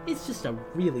 It's just a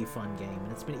really fun game,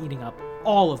 and it's been eating up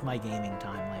all of my gaming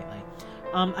time lately.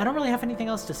 I don't really have anything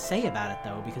else to say about it,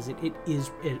 though, because it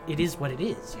is what it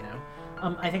is, you know?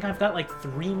 I think I've got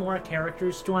 3 more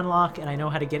characters to unlock, and I know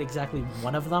how to get exactly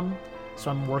one of them.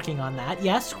 So I'm working on that.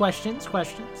 Yes, questions?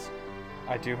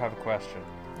 I do have a question.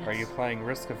 Yes. Are you playing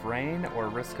Risk of Rain or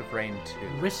Risk of Rain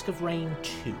 2? Risk of Rain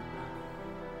 2.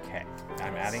 Okay.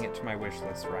 I'm adding it to my wish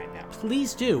list right now.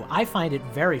 Please do. I find it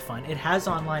very fun. It has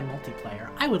online multiplayer.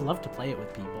 I would love to play it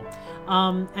with people.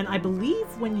 And I believe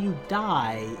when you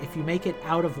die, if you make it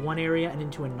out of one area and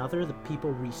into another, the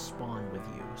people respawn with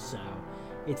you. So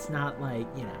it's not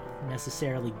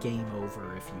necessarily game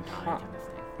over if you die kind of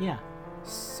thing. Yeah.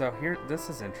 So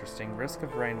this is interesting. Risk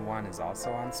of Rain 1 is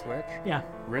also on Switch. Yeah.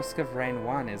 Risk of Rain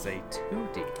 1 is a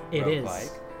 2D It roguelike.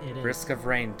 is. It is. Risk of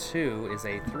Rain 2 is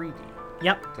a 3D.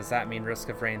 Yep. Does that mean Risk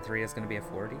of Rain 3 is going to be a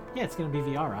 4D? Yeah, it's going to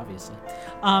be VR, obviously.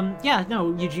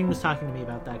 Eugene was talking to me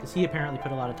about that because he apparently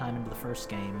put a lot of time into the first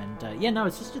game. And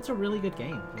it's a really good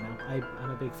game.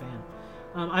 I'm a big fan.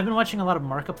 I've been watching a lot of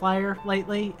Markiplier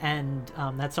lately, and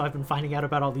that's how I've been finding out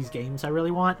about all these games I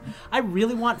really want. I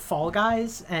really want Fall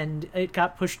Guys, and it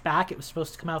got pushed back. It was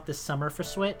supposed to come out this summer for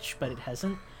Switch, but it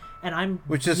hasn't. And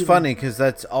Which is funny, because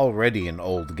that's already an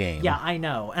old game. Yeah, I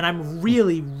know. And I'm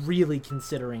really, really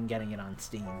considering getting it on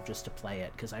Steam just to play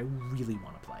it, because I really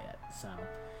want to play it. So,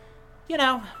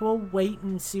 we'll wait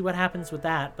and see what happens with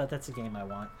that, but that's a game I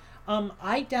want.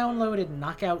 I downloaded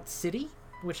Knockout City,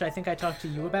 which I think I talked to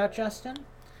you about, Justin.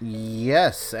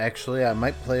 Yes, actually, I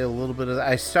might play a little bit of that.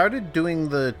 I started doing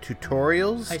the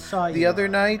tutorials the other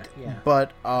night,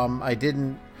 but I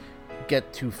didn't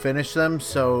get to finish them,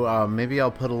 so maybe I'll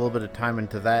put a little bit of time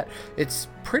into that. It's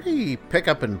pretty pick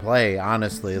up and play,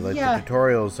 honestly. The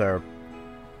tutorials are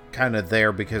kind of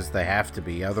there because they have to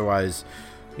be. Otherwise,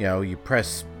 you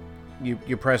press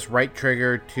right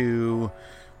trigger to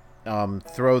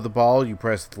throw the ball, you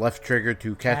press left trigger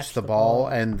to catch the ball,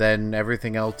 and then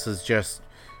everything else is just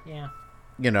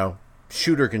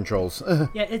shooter controls.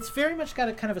 Yeah, it's very much got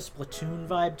a kind of a Splatoon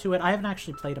vibe to it. I haven't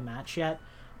actually played a match yet.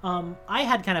 I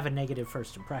had kind of a negative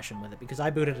first impression with it because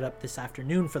I booted it up this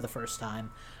afternoon for the first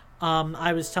time.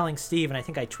 I was telling Steve, and I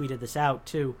think I tweeted this out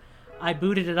too, I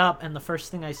booted it up, and the first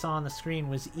thing I saw on the screen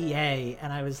was EA,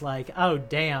 and I was like, oh,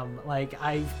 damn.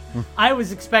 I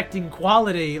was expecting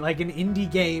quality, like an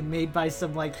indie game made by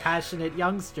some, passionate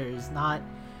youngsters, not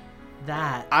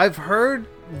that. I've heard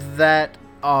that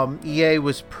EA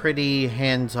was pretty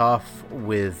hands-off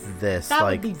with this. That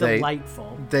would be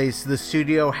delightful. The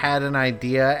studio had an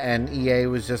idea, and EA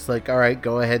was just like, all right,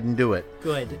 go ahead and do it.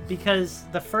 Good, because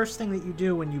the first thing that you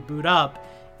do when you boot up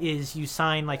is you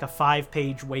sign like a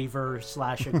 5-page waiver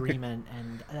 / agreement,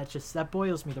 and that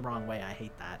boils me the wrong way. I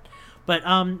hate that. But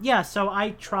yeah, so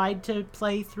I tried to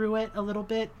play through it a little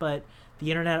bit, but the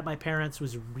internet at my parents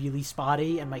was really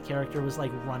spotty, and my character was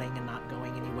like running and not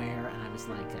going anywhere, and I was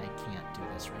like, I can't do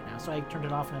this right now. So I turned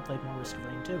it off and I played more Risk of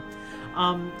Rain 2.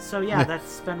 So yeah,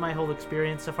 that's been my whole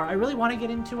experience so far. I really want to get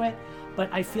into it,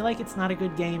 but I feel like it's not a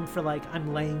good game for like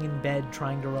I'm laying in bed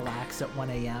trying to relax at 1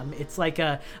 a.m. It's like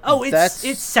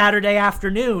it's Saturday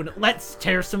afternoon. Let's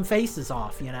tear some faces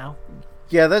off, you know?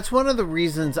 Yeah, that's one of the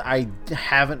reasons I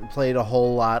haven't played a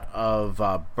whole lot of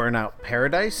Burnout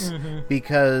Paradise,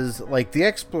 because like the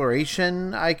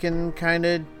exploration I can kind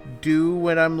of do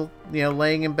when I'm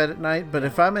laying in bed at night, but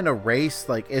if I'm in a race,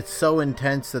 like it's so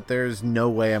intense that there's no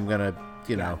way I'm gonna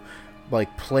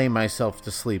like play myself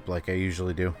to sleep like I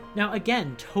usually do. Now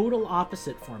again, total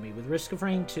opposite for me. With Risk of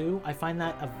Rain 2, I find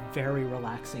that a very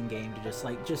relaxing game to just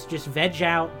veg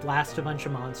out, blast a bunch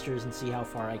of monsters and see how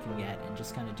far I can get, and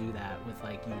just kind of do that with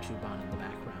like YouTube on in the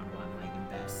background while I'm laying in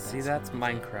bed. See, that's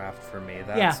Minecraft for me.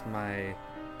 That's my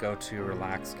go-to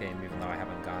relax game, even though I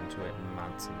haven't gone to it in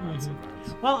months and months and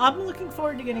months. Well, I'm looking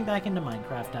forward to getting back into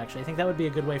Minecraft, actually. I think that would be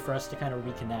a good way for us to kind of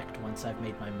reconnect once I've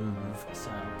made my move. So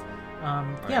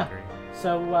yeah.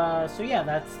 So yeah,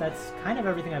 that's kind of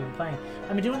everything I've been playing.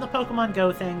 I've been doing the Pokemon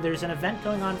Go thing. There's an event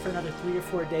going on for another 3 or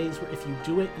 4 days where if you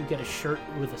do it, you get a shirt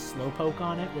with a Slowpoke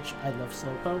on it, which I love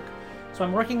Slowpoke. So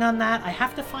I'm working on that. I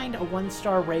have to find a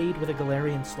 1-star raid with a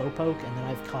Galarian Slowpoke, and then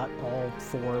I've caught all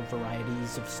 4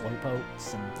 varieties of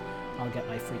Slowpokes, and I'll get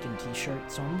my freaking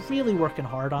t-shirt. So I'm really working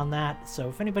hard on that. So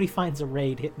if anybody finds a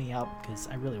raid, hit me up, because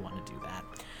I really want to do that.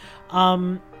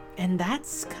 And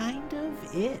that's kind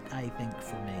of it, I think,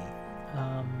 for me.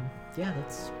 Yeah,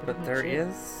 that's pretty much there it.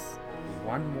 is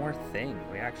one more thing.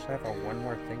 We actually have a one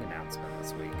more thing announcement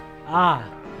this week.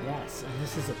 Yes, and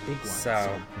this is a big one,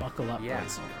 so buckle up,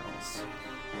 boys and girls.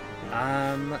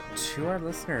 To our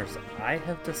listeners, I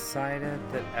have decided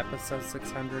that episode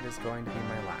 600 is going to be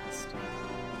my last.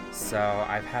 So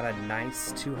I've had a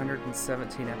nice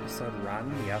 217 episode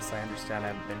run. Yes, I understand I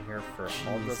haven't been here for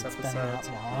all those episodes. Been that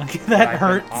long. That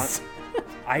hurts.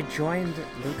 I joined at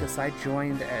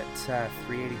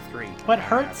 383. What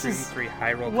hurts 383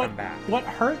 high roll comeback. What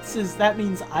hurts is that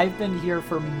means I've been here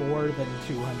for more than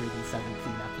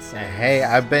 217 episodes. Hey,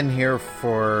 I've been here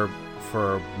for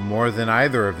more than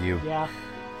either of you. Yeah.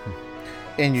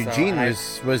 And Eugene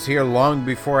was here long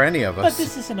before any of us. But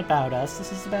this isn't about us.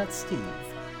 This is about Steve.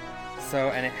 So,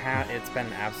 and it's been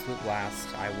an absolute blast.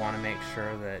 I want to make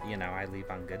sure that, I leave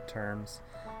on good terms.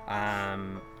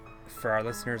 For our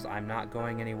listeners, I'm not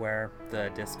going anywhere.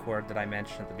 The Discord that I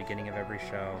mentioned at the beginning of every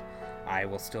show, I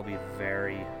will still be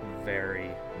very, very,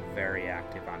 very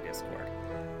active on Discord.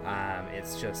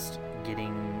 It's just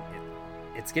getting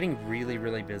really,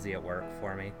 really busy at work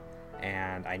for me,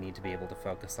 and I need to be able to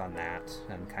focus on that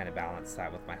and kind of balance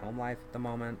that with my home life at the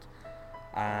moment.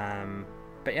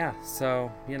 But yeah,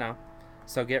 so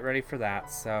get ready for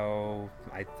that. So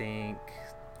I think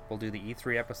we'll do the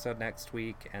E3 episode next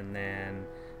week, and then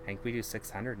I think we do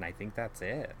 600, and I think that's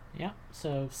it. Yeah,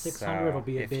 so 600 will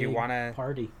be a big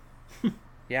party.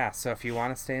 Yeah, so if you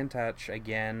want to stay in touch,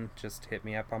 again, just hit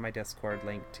me up on my Discord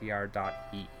link,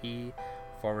 tr.ee/Gentis.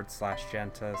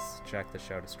 Check the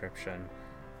show description,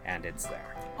 and it's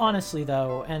there. Honestly,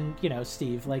 though, and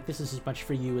Steve, like, this is as much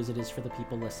for you as it is for the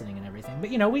people listening and everything.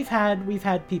 But we've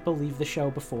had people leave the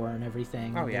show before and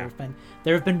everything. Oh yeah.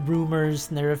 There have been rumors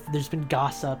and there's been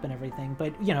gossip and everything.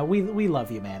 But we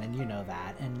love you, man, and you know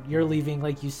that. And you're leaving,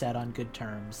 like you said, on good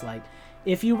terms. Like,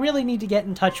 if you really need to get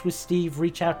in touch with Steve,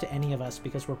 reach out to any of us,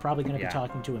 because we're probably going to be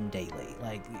talking to him daily.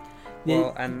 Like,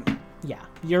 I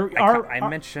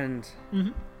mentioned.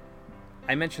 Mm-hmm.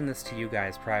 I mentioned this to you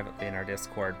guys privately in our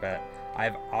Discord, but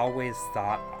I've always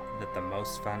thought that the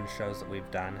most fun shows that we've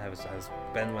done has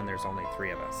been when there's only 3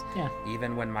 of us. Yeah.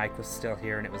 Even when Mike was still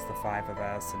here and it was the 5 of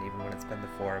us, and even when it's been the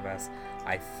 4 of us,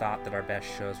 I thought that our best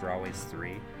shows were always 3.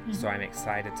 Mm-hmm. So I'm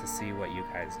excited to see what you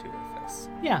guys do with this.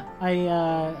 Yeah,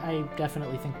 I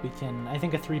definitely think we can. I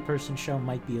think a 3-person show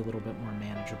might be a little bit more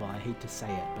manageable. I hate to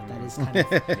say it, but that is kind of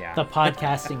the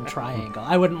podcasting triangle.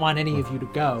 I wouldn't want any of you to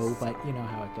go, but you know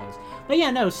how it goes. But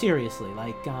yeah, no, seriously,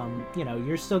 like,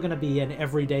 you're still going to be an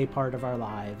everyday part of our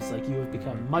lives. Like, you have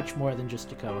become much more than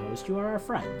just a co-host. You are our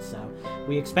friend. So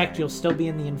we expect you'll still be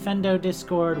in the Infendo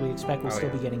Discord. We expect we'll still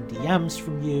be getting DMs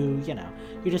from you.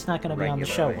 You're just not going to be on the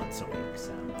show once a week.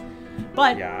 So,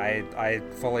 but yeah, I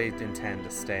fully intend to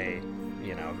stay,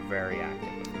 very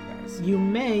active with you guys. you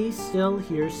may still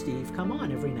hear Steve come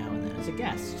on every now and then as a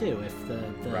guest too, if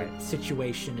the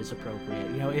situation is appropriate.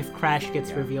 You know, if Crash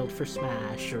gets revealed for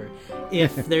Smash, or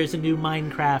if there's a new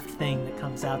Minecraft thing that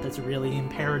comes out that's really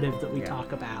imperative that we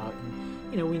talk about,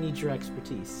 and, you know, we need your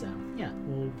expertise. So yeah,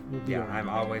 we'll be around. I'm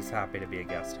always happy to be a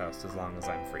guest host as long as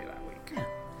I'm free that week. Yeah.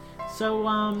 So,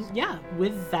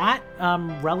 with that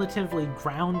relatively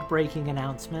groundbreaking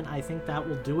announcement, I think that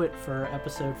will do it for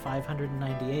episode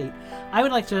 598. I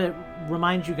would like to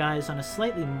remind you guys on a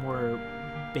slightly more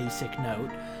basic note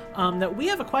that we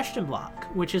have a question block,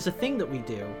 which is a thing that we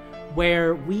do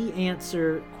where we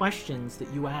answer questions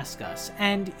that you ask us,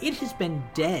 and it has been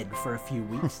dead for a few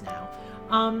weeks now.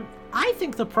 I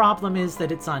think the problem is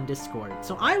that it's on Discord,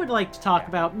 so I would like to talk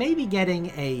about maybe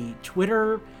getting a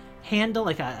Twitter handle,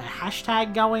 like a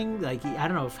hashtag going. Like, I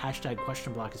don't know if hashtag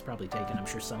question block is probably taken. I'm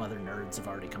sure some other nerds have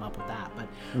already come up with that, but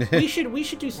we should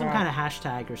do some kind of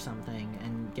hashtag or something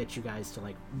and get you guys to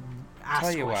like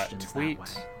ask questions that way.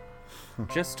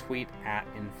 Just tweet at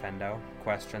Infendo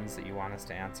questions that you want us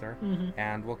to answer,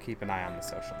 and we'll keep an eye on the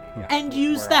social media. And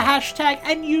use the hashtag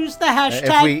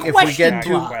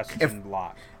question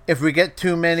block. If we get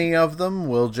too many of them,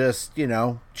 we'll just, you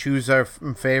know, choose our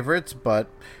favorites, but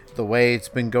the way it's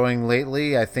been going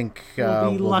lately, I think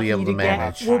we'll be able to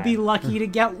manage. We'll be lucky to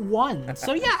get one.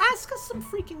 So yeah, ask us some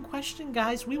freaking question,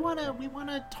 guys. We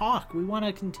wanna talk. We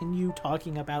wanna continue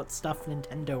talking about stuff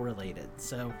Nintendo related.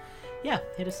 So yeah,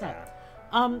 hit us up.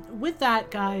 With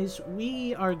that, guys,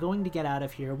 we are going to get out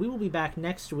of here. We will be back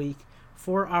next week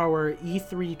for our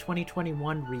E3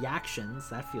 2021 reactions.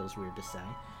 That feels weird to say.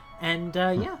 And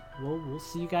we'll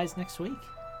see you guys next week.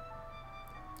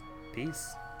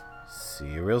 Peace. See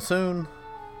you real soon.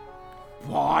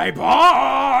 Bye-bye!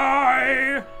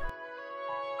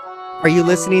 Are you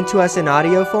listening to us in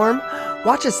audio form?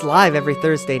 Watch us live every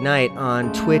Thursday night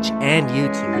on Twitch and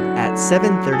YouTube at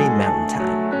 7:30 Mountain Time.